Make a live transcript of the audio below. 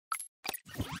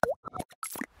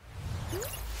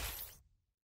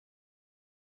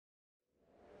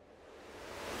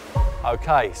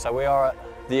Okay, so we are at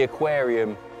the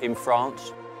Aquarium in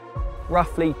France.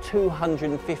 Roughly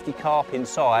 250 carp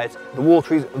inside. The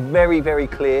water is very, very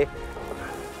clear.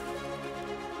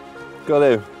 Got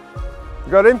him.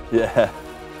 You got him? Yeah.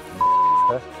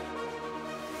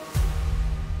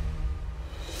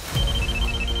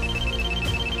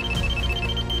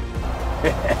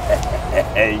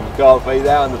 You can't beat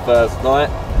that on the first night.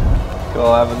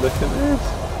 Go have a look at this.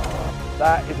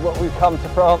 That is what we've come to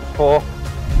France for.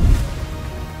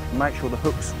 Make sure the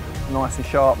hook's nice and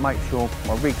sharp, make sure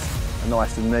my rigs are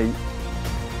nice and neat.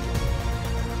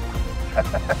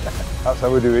 That's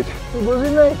how we do it. It was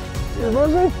in there. It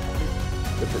was in.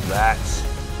 Look at that.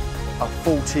 A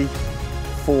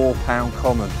 44-pound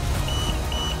common.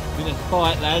 Bit of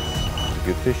fight, lads.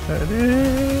 Good fish that it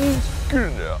is.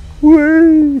 Good enough.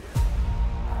 Whee!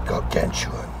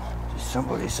 Gargantuan. Did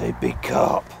somebody say big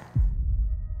carp?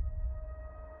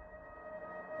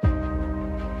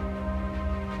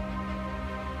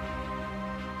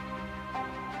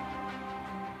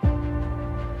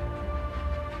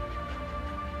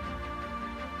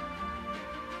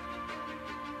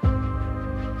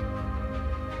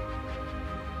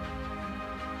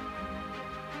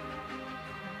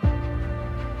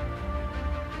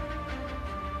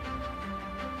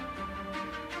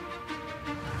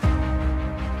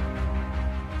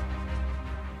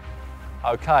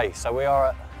 Okay, so we are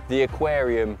at the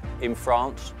Aquarium in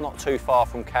France, not too far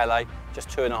from Calais, just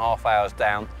 2.5 hours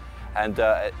down. And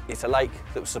it's a lake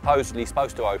that was supposedly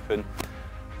supposed to open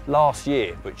last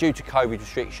year, but due to COVID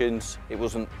restrictions, it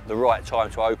wasn't the right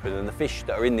time to open. And the fish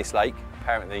that are in this lake,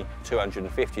 apparently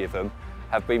 250 of them,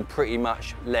 have been pretty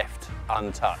much left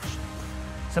untouched.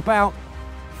 It's about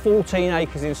 14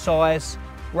 acres in size,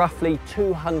 roughly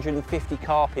 250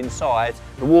 carp inside.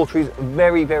 The water is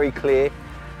very, very clear,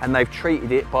 and they've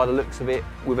treated it, by the looks of it,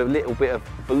 with a little bit of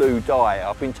blue dye.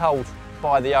 I've been told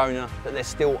by the owner that there's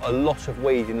still a lot of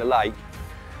weed in the lake.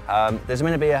 There's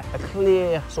going to be a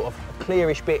clear, sort of a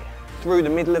clearish bit through the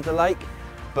middle of the lake,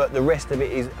 but the rest of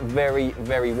it is very,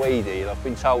 very weedy. And I've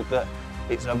been told that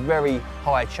it's a very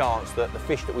high chance that the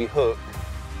fish that we hook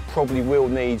probably will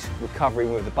need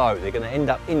recovering with the boat. They're going to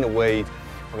end up in the weed.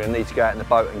 We're going to need to go out in the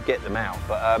boat and get them out.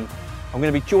 But I'm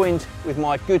going to be joined with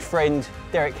my good friend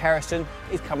Derek Harrison.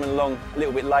 He's coming along a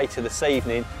little bit later this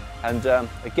evening, and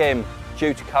again,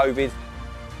 due to COVID,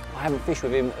 I haven't fished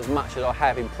with him as much as I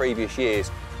have in previous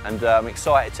years, and I'm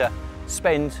excited to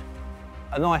spend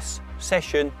a nice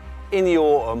session in the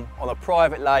autumn on a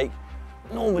private lake.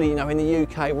 Normally, you know, in the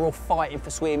UK, we're all fighting for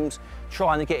swims,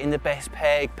 trying to get in the best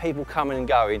peg, people coming and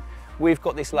going. We've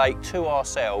got this lake to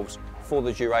ourselves for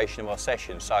the duration of our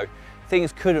session, so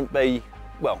things couldn't be,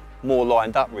 well, more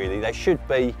lined up really. They should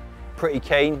be pretty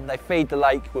keen. They feed the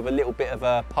lake with a little bit of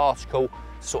a particle,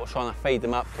 sort of trying to feed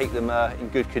them up, keep them in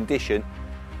good condition.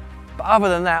 But other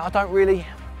than that, I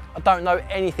don't know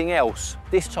anything else.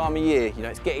 This time of year, you know,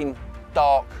 it's getting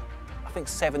dark, I think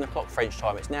 7 o'clock French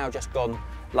time. It's now just gone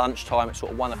lunchtime, it's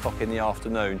sort of 1 o'clock in the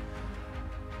afternoon.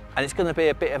 And it's gonna be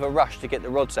a bit of a rush to get the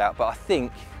rods out, but I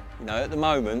think, you know, at the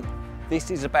moment, this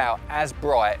is about as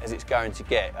bright as it's going to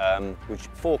get, which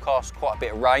forecasts quite a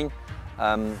bit of rain.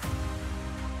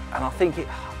 And I think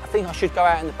I should go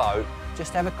out in the boat,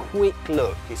 just have a quick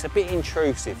look. It's a bit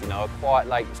intrusive, you know, a quiet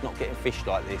lake that's not getting fished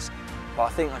like this. But I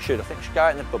think I should go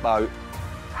out in the boat,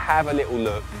 have a little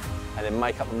look, and then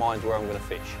make up my mind where I'm going to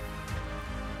fish.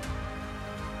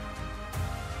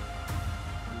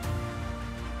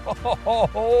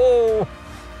 Oh,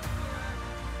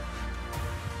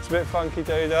 it's a bit funky,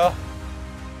 dude.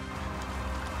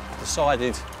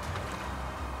 Decided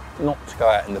not to go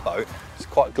out in the boat. It's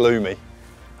quite gloomy.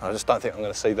 I just don't think I'm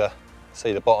going to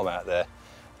see the bottom out there.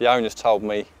 The owner's told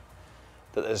me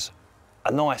that there's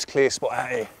a nice clear spot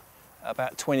out here,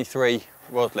 about 23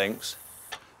 rod lengths,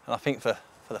 and I think for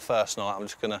the first night I'm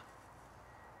just going to,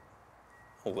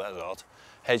 oh that was hard,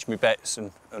 hedge my bets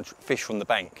and fish from the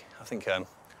bank. I think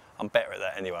I'm better at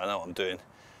that anyway. I know what I'm doing. And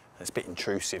it's a bit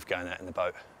intrusive going out in the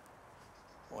boat.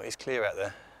 Well, it's clear out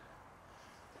there.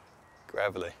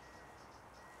 Gravelly.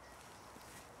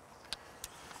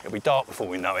 It'll be dark before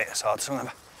we know it, so I just want to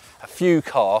have a few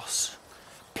casts,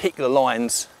 pick the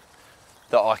lines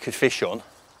that I could fish on,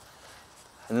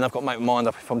 and then I've got to make my mind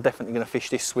up if I'm definitely going to fish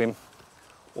this swim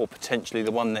or potentially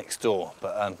the one next door.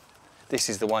 But this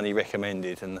is the one he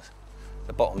recommended, and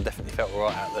the bottom definitely felt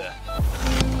right out there.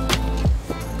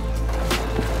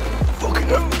 Fucking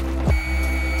hell!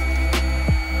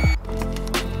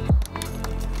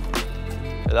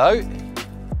 Hello?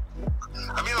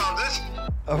 Have you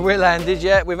landed? Oh, we're landed,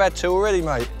 yeah. We've had 2 already,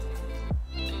 mate.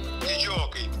 You're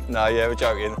joking. No, yeah, we're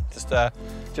joking.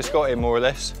 Just got in more or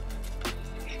less.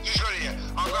 Just ready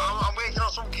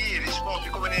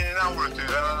coming in an hour or two,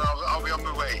 and I'll be on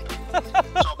my way. So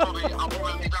I'll probably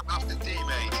be back after tea,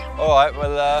 mate. All right,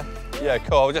 well, yeah,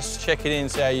 cool. I was just checking in,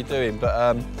 see how you're doing,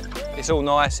 but it's all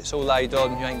nice, it's all laid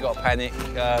on, you ain't got to panic.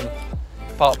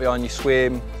 Park behind your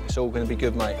swim, it's all going to be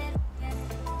good, mate.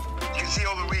 You can see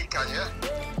all the weed, can you?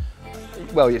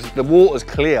 Well, the water's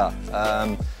clear,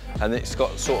 and it's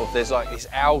got sort of, there's like this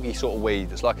algae sort of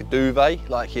weed that's like a duvet,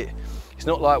 like it's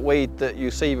not like weed that you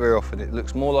see very often. It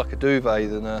looks more like a duvet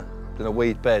than a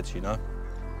weed bed, you know.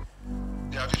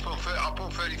 Yeah, I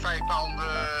put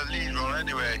 £35 leader on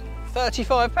anyway.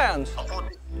 £35?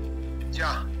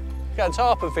 Yeah. Going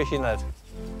tarpon fishing, lad.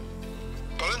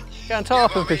 Pardon? Going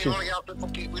tarpon fishing. We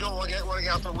don't want to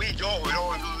get after weed, do we? We don't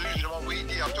want to lose them on weed.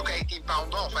 I took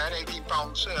 £18 off. I had £18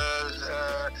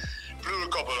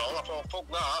 fluorocopper on. I thought, fuck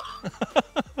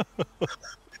that.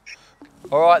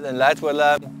 All right then, lads.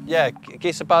 Well, yeah, give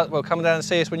us a buzz. Well, come down and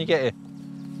see us when you get here.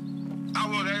 I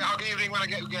will. I'll give you a ring when I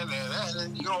get there, and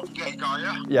then you can open the gate, can't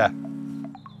you? Yeah.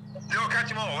 You'll catch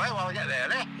them all, while I get there,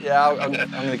 eh? Yeah, I'm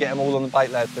going to get them all on the bait,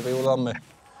 lads. They'll be all on me.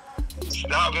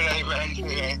 That'll be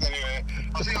anyway.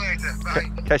 I'll see you later. Bye.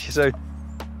 Catch you soon.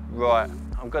 Right,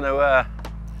 I'm going to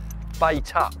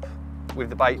bait up with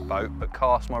the bait boat, but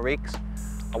cast my rigs.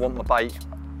 I want my bait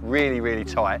really, really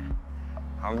tight.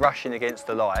 I'm rushing against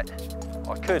the light.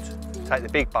 I could take the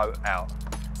big boat out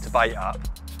to bait up,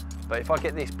 but if I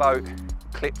get this boat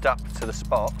clipped up to the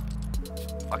spot,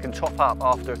 I can top up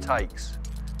after it takes,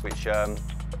 which, yeah,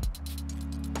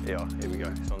 here we go,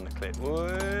 it's on the clip.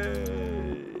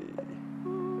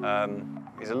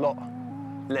 It's a lot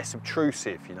less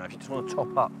obtrusive, you know, if you just want to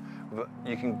top up,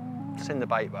 you can send the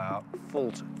bait boat out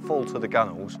full to the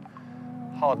gunnels,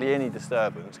 hardly any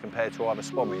disturbance compared to either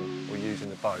swamming or using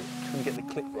the boat. Just want to get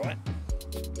the clip right.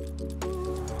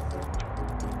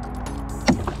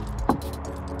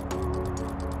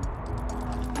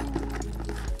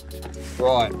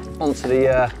 Right, onto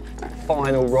the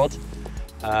final rod.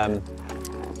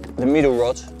 The middle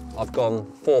rod, I've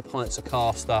gone 4 pints of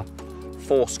caster,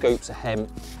 4 scoops of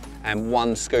hemp and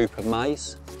 1 scoop of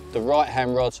maize. The right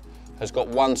hand rod has got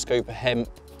 1 scoop of hemp,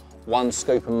 1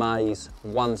 scoop of maize,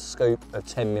 1 scoop of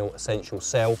 10mm essential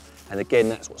cell, and again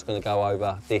that's what's going to go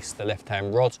over this, the left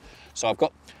hand rod. So I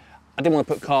didn't want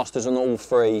to put casters on all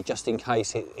 3 just in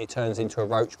case it turns into a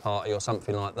roach party or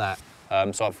something like that.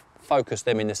 So I've focused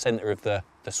them in the centre of the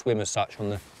swim as such, on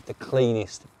the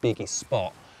cleanest, biggest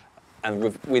spot. And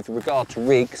with regard to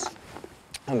rigs,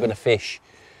 I'm going to fish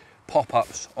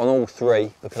pop-ups on all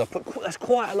 3 because that's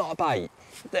quite a lot of bait.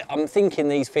 I'm thinking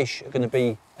these fish are going to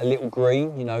be a little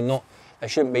green, you know, they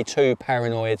shouldn't be too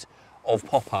paranoid of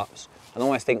pop-ups. And I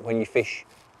always think when you fish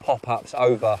pop-ups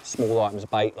over small items of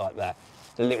bait like that,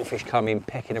 the little fish come in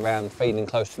pecking around, feeding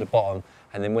close to the bottom,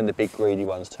 and then when the big greedy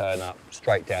ones turn up,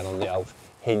 straight down on the old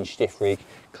hinge stiff rig,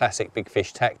 classic big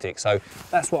fish tactic. So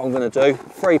that's what I'm going to do.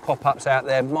 3 pop-ups out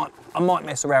there. I might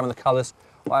mess around with the colours.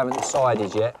 I haven't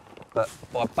decided yet, but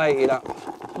by baiting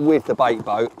up with the bait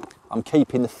boat, I'm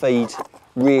keeping the feed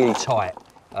really tight.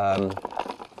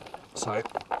 So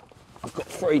I've got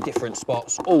 3 different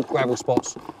spots, all gravel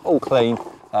spots, all clean,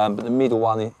 but the middle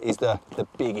one is the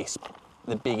biggest,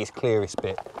 clearest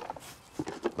bit.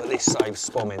 But this saves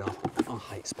spomming. I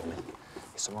hate spomming.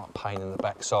 It's a right pain in the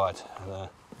backside. And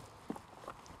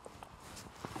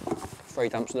 3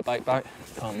 dumps in the bait boat,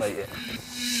 can't beat it.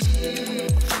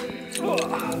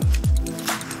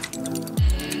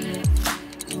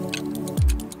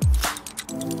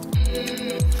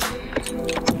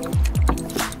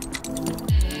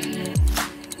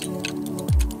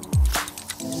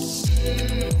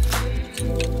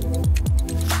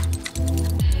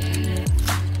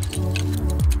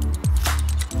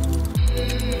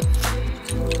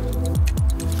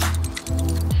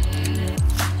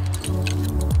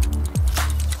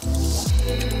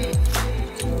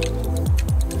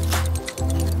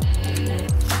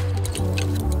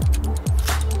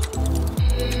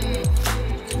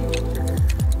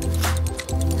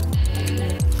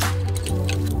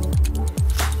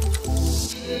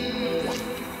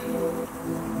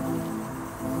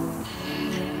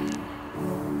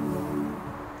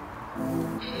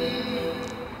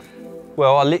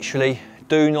 Well, I literally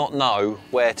do not know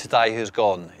where today has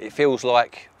gone. It feels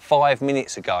like 5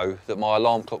 minutes ago that my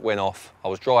alarm clock went off. I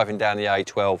was driving down the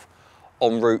A12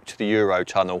 en route to the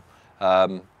Eurotunnel.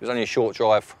 It was only a short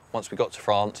drive once we got to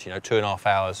France, you know, 2.5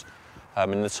 hours.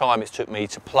 And the time it took me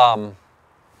to plumb,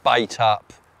 bait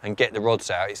up and get the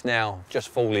rods out, it's now just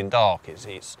falling dark.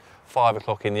 It's 5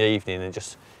 o'clock in the evening, and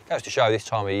just goes to show this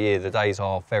time of year the days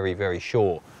are very, very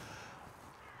short.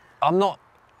 I'm not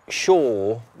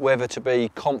sure whether to be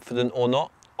confident or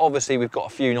not. Obviously we've got a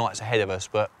few nights ahead of us,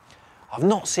 but I've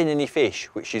not seen any fish,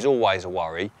 which is always a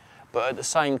worry, but at the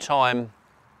same time,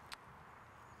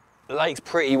 the lake's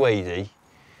pretty weedy.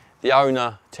 The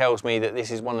owner tells me that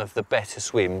this is one of the better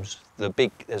swims.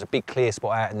 There's a big clear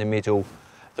spot out in the middle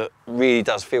that really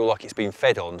does feel like it's been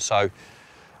fed on. So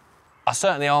I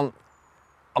certainly I'm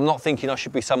not thinking I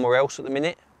should be somewhere else at the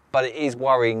minute, but it is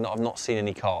worrying that I've not seen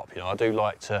any carp. You know, I do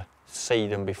like to see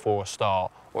them before I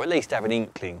start, or at least have an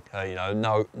inkling, you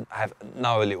know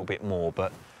a little bit more,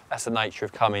 but that's the nature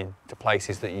of coming to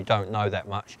places that you don't know that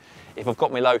much. If I've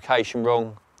got my location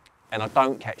wrong and I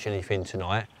don't catch anything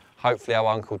tonight, hopefully our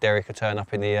Uncle Derek will turn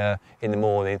up in the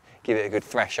morning, give it a good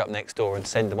thrash up next door and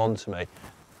send them on to me.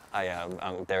 Hey,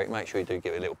 Uncle Derek, make sure you do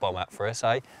give a little bomb out for us,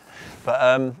 eh?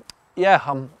 But yeah,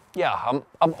 I'm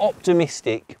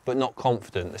optimistic but not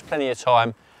confident. There's plenty of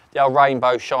time. The old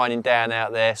rainbow shining down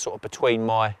out there, sort of between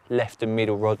my left and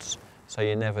middle rods, so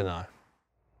you never know.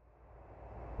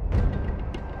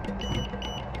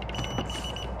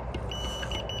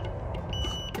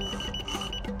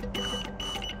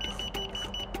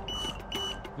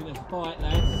 Bit of bite,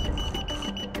 lads.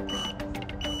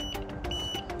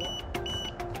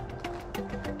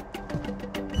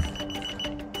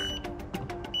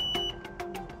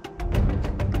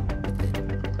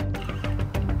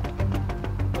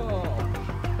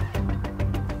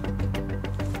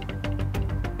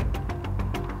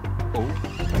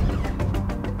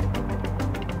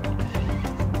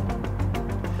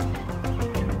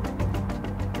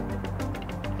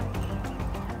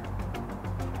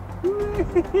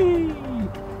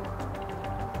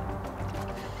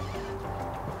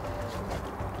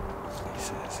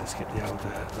 Let's get the old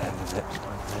land of it.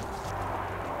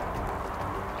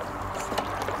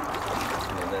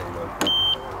 Yeah, there you go.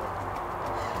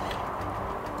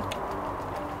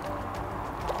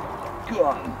 Go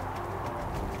on.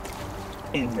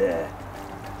 In there.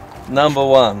 Number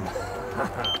one.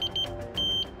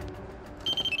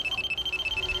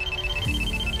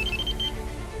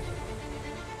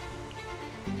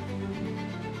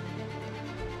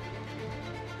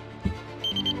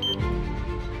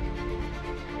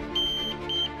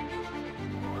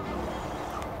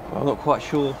 I'm not quite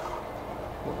sure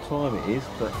what time it is,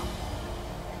 but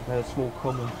I've had a small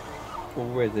common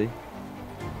already.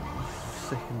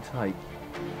 Second take.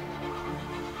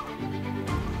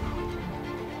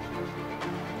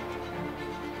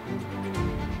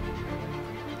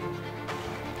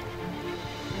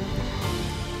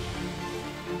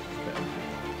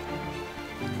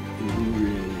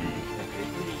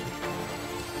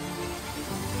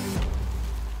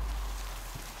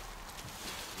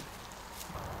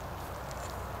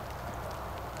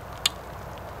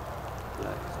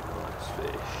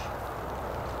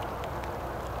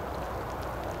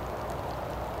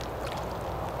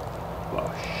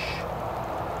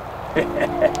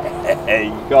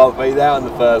 You can't beat that on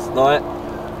the first night.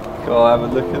 Go have a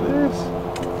look at this.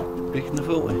 Bigger than I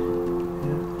thought.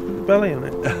 Yeah. The belly on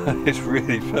it. It's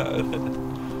really fat, isn't it?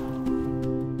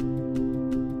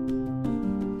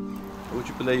 Would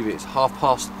you believe it? It's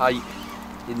 8:30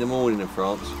 in the morning in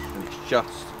France and it's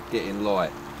just getting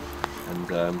light. And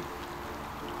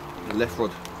the left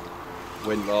rod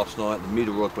went last night, the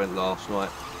middle rod went last night,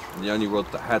 and the only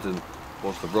rod that hadn't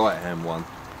was the right hand one.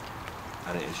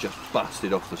 And it has just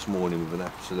busted off this morning with an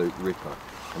absolute ripper.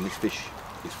 And this fish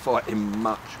is fighting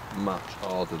much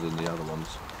harder than the other ones.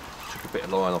 Took a bit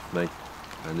of line off me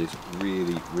and is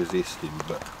really resisting,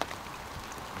 but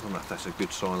I don't know if that's a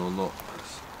good sign or not.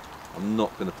 I'm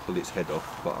not going to pull its head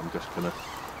off, but I'm going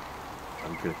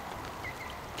to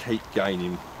keep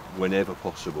gaining whenever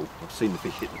possible. I've seen the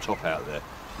fish hit the top out there,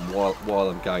 and while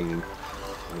I'm gaining,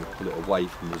 I'm going to pull it away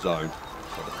from the zone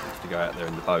so I don't have to go out there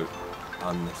in the boat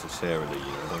unnecessarily, you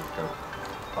know, don't go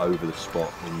over the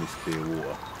spot in this clear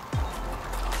water.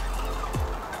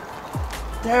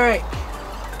 Derek!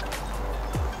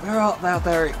 Where art thou,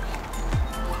 Derek?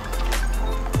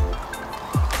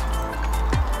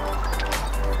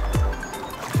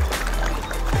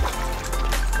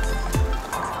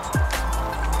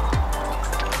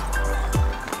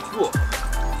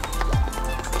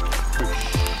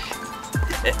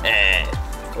 Yeah.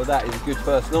 Well, that is a good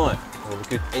first night, or a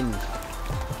good end.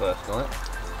 First night.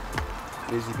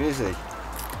 Busy.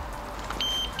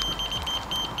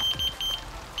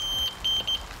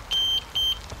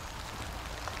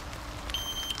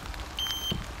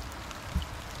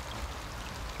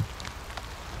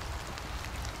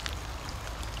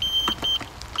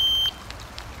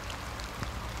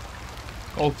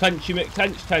 Oh, tench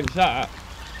that. I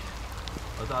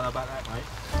don't know about that, mate.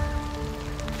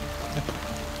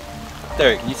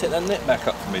 Derek, can you take that net back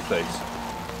up for me, please?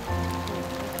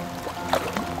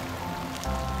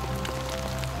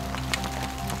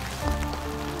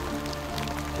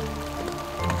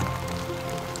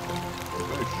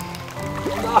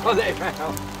 Oh, there he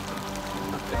fell.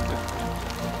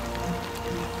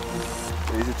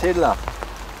 He's a tiddler.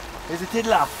 He's a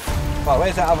tiddler. Right,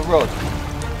 where's that other rod?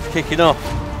 It's kicking off.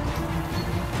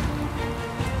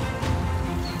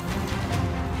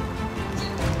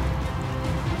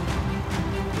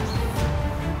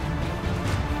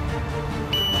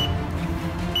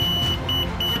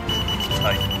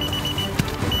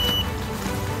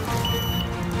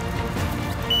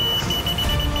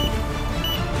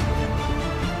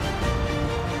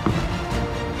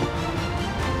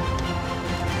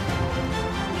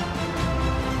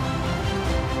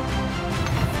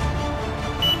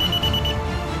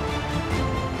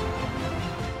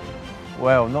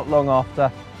 Well, not long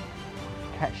after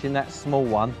catching that small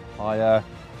one, I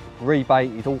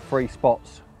rebaited all 3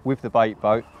 spots with the bait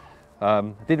boat.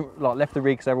 Left the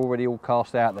rigs, they're already all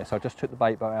cast out there, so I just took the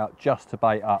bait boat out just to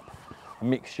bait up a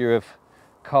mixture of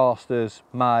casters,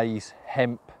 maize,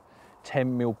 hemp,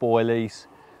 10mm boilies,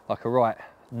 like a right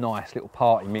nice little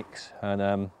party mix. And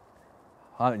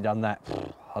I haven't done that,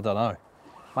 I don't know,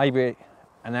 maybe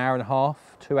an hour and a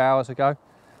half, 2 hours ago,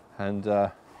 and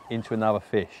into another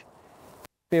fish.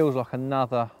 Feels like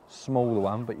another smaller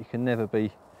one, but you can never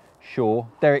be sure.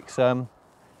 Derek's had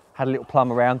a little plumb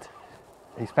around.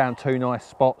 He's found 2 nice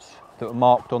spots that were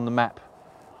marked on the map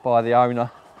by the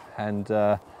owner, and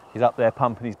he's up there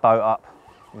pumping his boat up.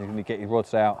 He's going to get his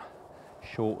rods out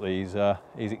shortly.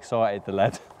 He's excited, the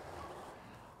lad.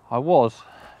 I was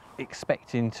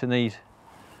expecting to need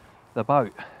the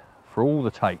boat for all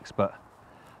the takes, but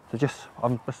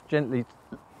I'm just gently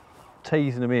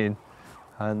teasing them in,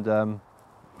 and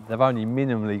they've only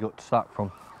minimally got stuck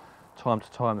from time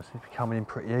to time. They seem to be coming in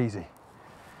pretty easy.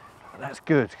 And that's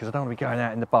good, because I don't want to be going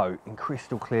out in the boat in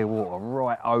crystal clear water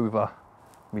right over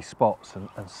me spots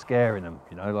and scaring them,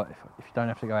 you know. Like if you don't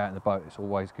have to go out in the boat, it's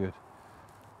always good.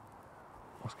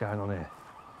 What's going on here?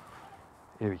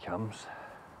 Here he comes.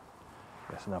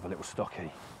 That's another little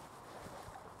stocky.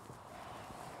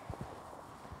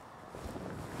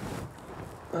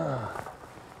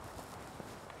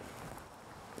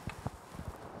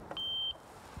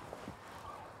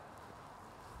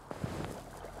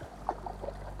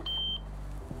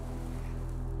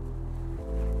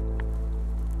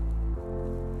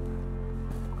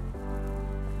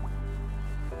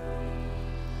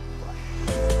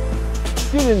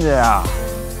 Get in there!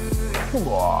 Come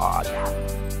on!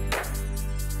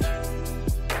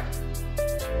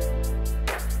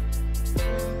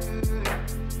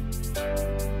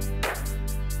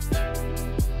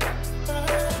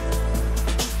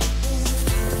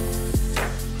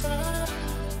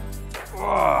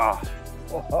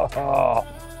 Oh,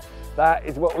 that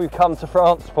is what we've come to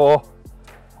France for.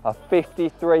 A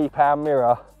 53-pound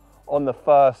mirror on the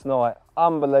first night.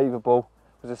 Unbelievable.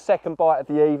 It was the second bite of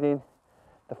the evening.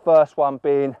 The first one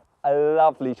being a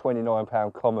lovely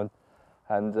 29-pound common,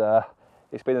 and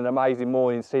it's been an amazing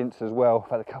morning since as well.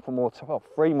 I've had a couple more,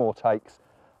 3 more takes,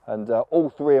 and all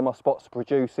 3 of my spots are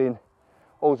producing.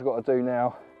 All I've got to do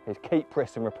now is keep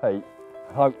press and repeat,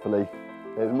 and hopefully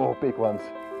there's more big ones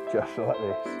just like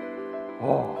this.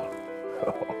 Oh.